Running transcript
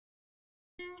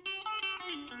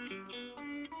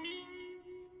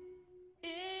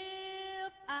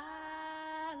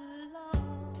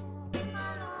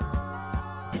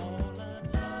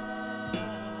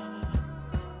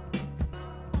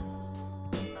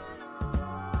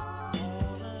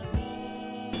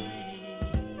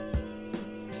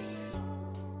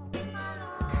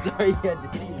Sorry you had to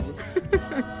see this.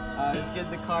 Just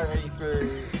getting the car ready for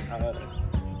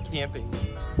camping.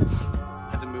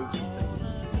 Had to move some things.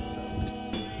 So.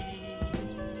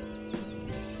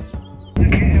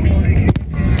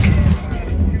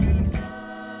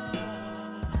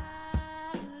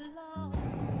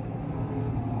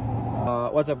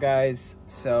 What's up, guys?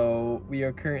 So we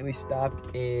are currently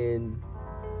stopped in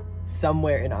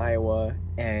somewhere in Iowa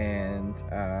and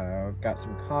got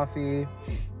some coffee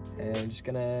and just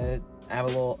gonna have a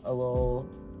little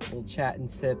chat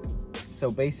and sip. So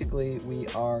basically we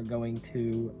are going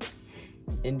to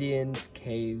Indian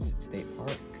Caves State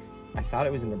Park. I thought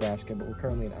it was in Nebraska, but we're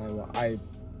currently in Iowa.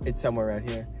 It's somewhere around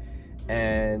here,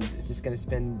 and just gonna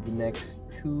spend the next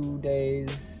 2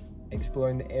 days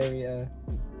exploring the area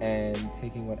and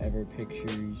taking whatever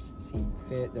pictures seem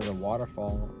fit. There's a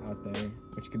waterfall out there,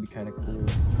 which could be kind of cool.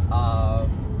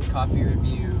 Coffee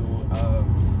review of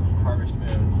Harvest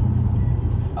Moon.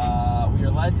 We are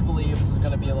led to believe this is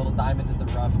going to be a little diamond in the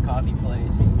rough coffee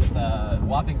place with a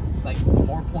whopping like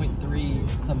 4.3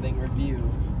 something review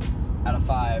out of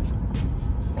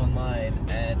 5 online.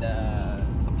 And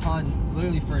upon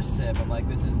literally first sip, I'm like,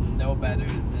 this is no better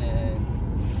than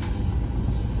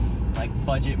like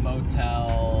budget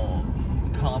motel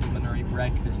complimentary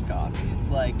breakfast coffee.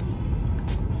 It's like,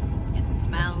 it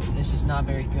smells. It's just not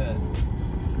very good.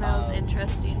 It smells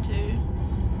interesting too.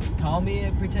 Call me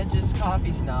a pretentious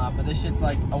coffee snob, but this shit's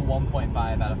like a 1.5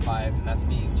 out of 5, and that's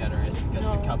being generous because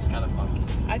the cup's kind of funky.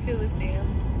 I feel the same.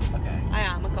 Okay. I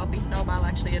am a coffee snob, I'll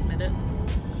actually admit it.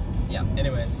 Yeah,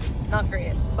 anyways. Not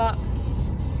great, but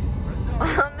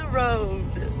on the road.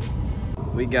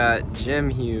 We got Jim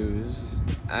Hughes,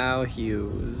 Al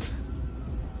Hughes,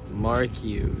 Mark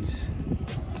Hughes.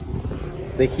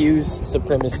 The Hughes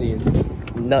supremacy is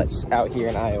nuts out here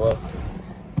in Iowa.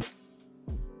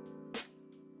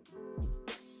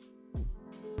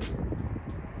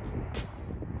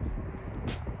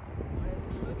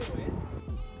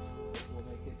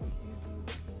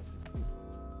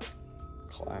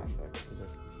 Classic.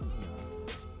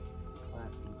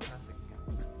 Classic guy.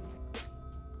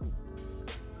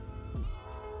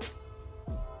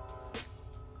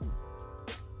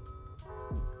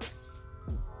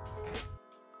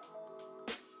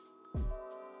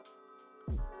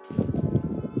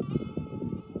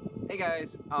 Hey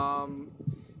guys,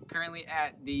 currently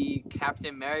at the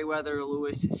Captain Meriwether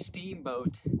Lewis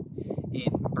steamboat in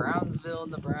Brownsville,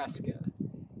 Nebraska.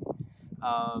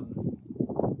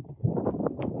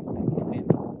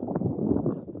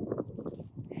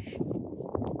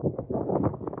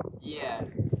 Yeah,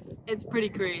 it's pretty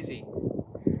crazy.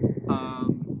 I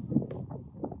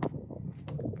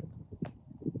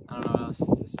don't know what else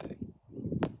to say.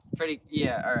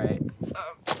 Yeah, alright.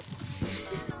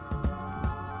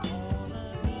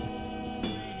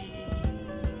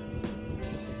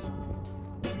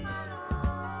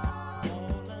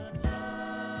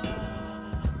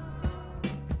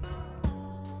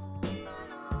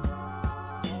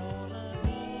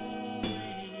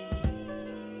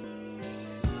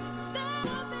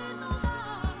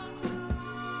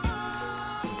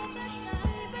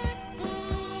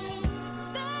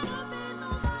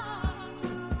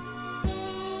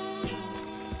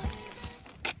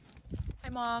 Hi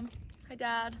Mom, hi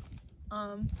Dad.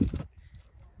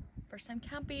 First time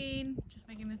camping, just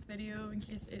making this video in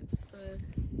case it's the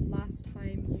last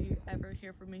time you ever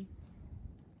hear from me.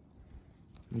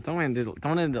 Don't end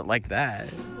it like that.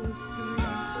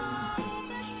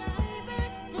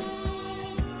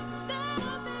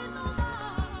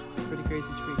 Pretty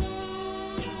crazy tweet.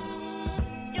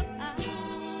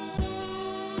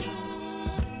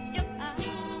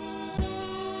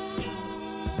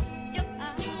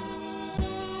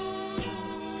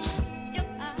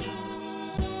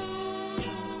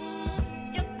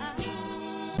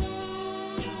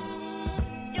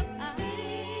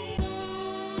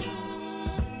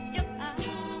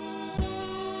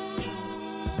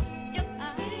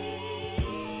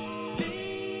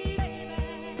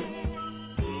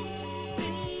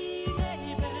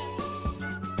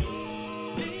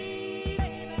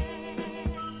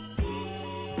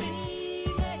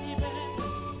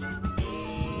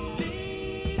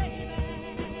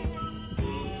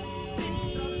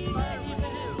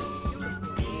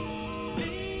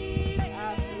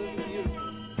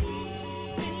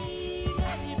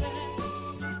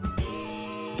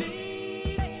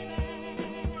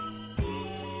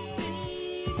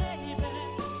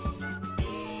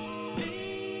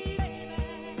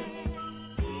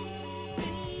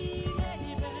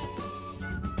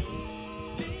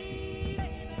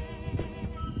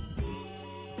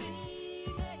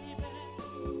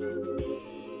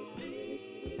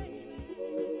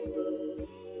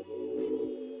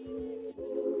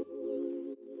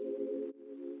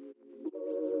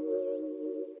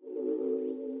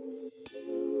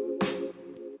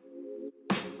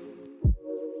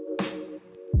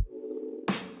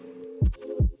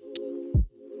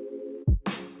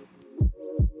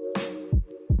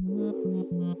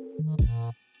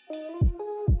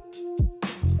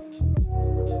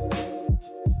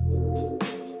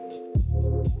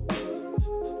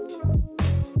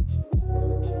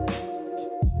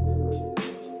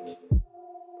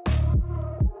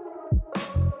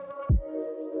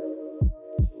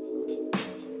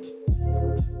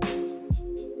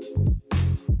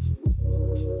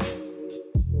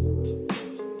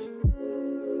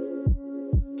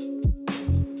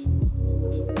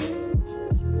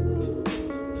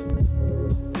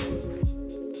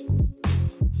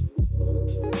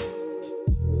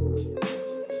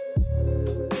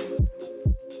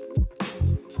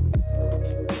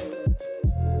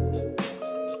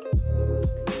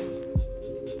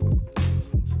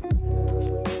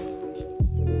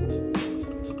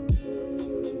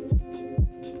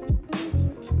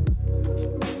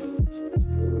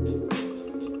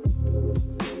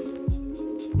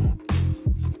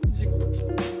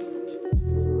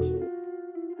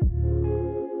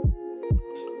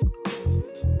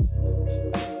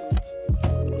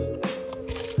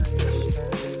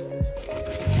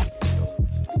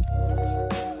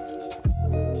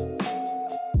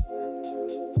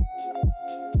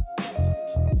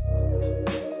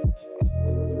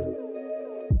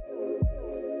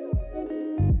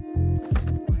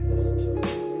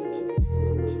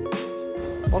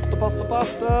 Pasta, pasta,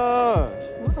 pasta!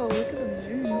 Whoa, look at the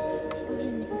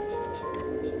moon.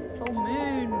 Oh,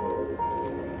 moon.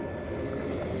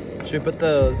 Should we put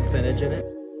the spinach in it?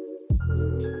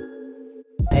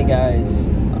 Hey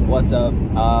guys, what's up?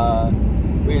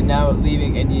 We're now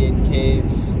leaving Indian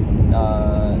Caves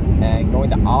and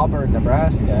going to Auburn,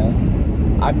 Nebraska.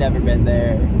 I've never been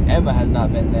there. Emma has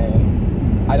not been there.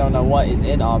 I don't know what is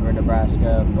in Auburn,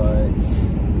 Nebraska, but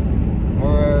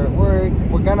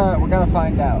we're gonna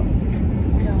find out.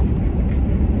 Yeah.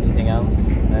 Anything else?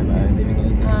 Am I leaving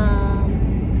anything?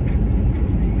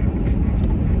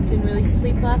 Didn't really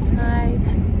sleep last night.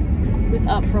 Was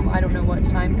up from I don't know what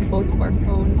time because both of our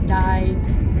phones died.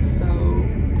 So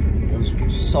it was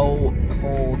so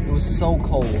cold. It was so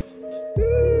cold.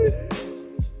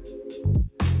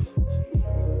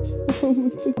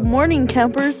 Good morning,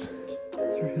 campers.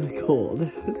 It's really cold.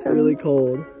 It's really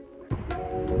cold.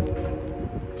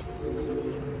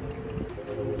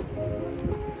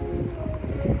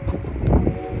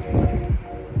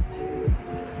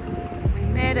 We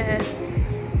made it.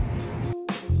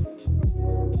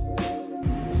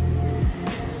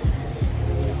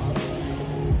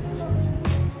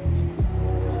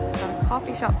 Got a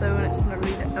coffee shop though, and it's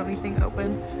literally the only thing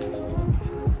open.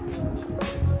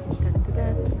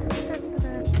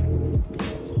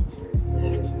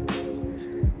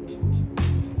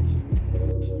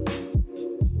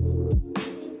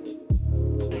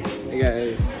 Hey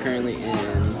guys, currently in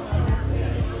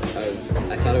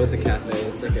I thought it was a cafe.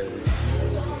 It's like a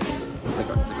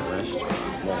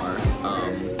restaurant bar.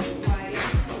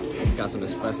 Got some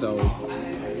espresso,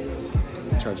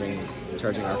 charging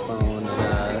our phone,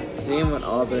 and seeing what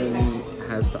Auburn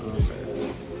has to offer.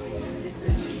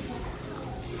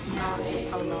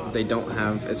 They don't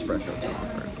have espresso to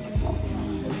offer.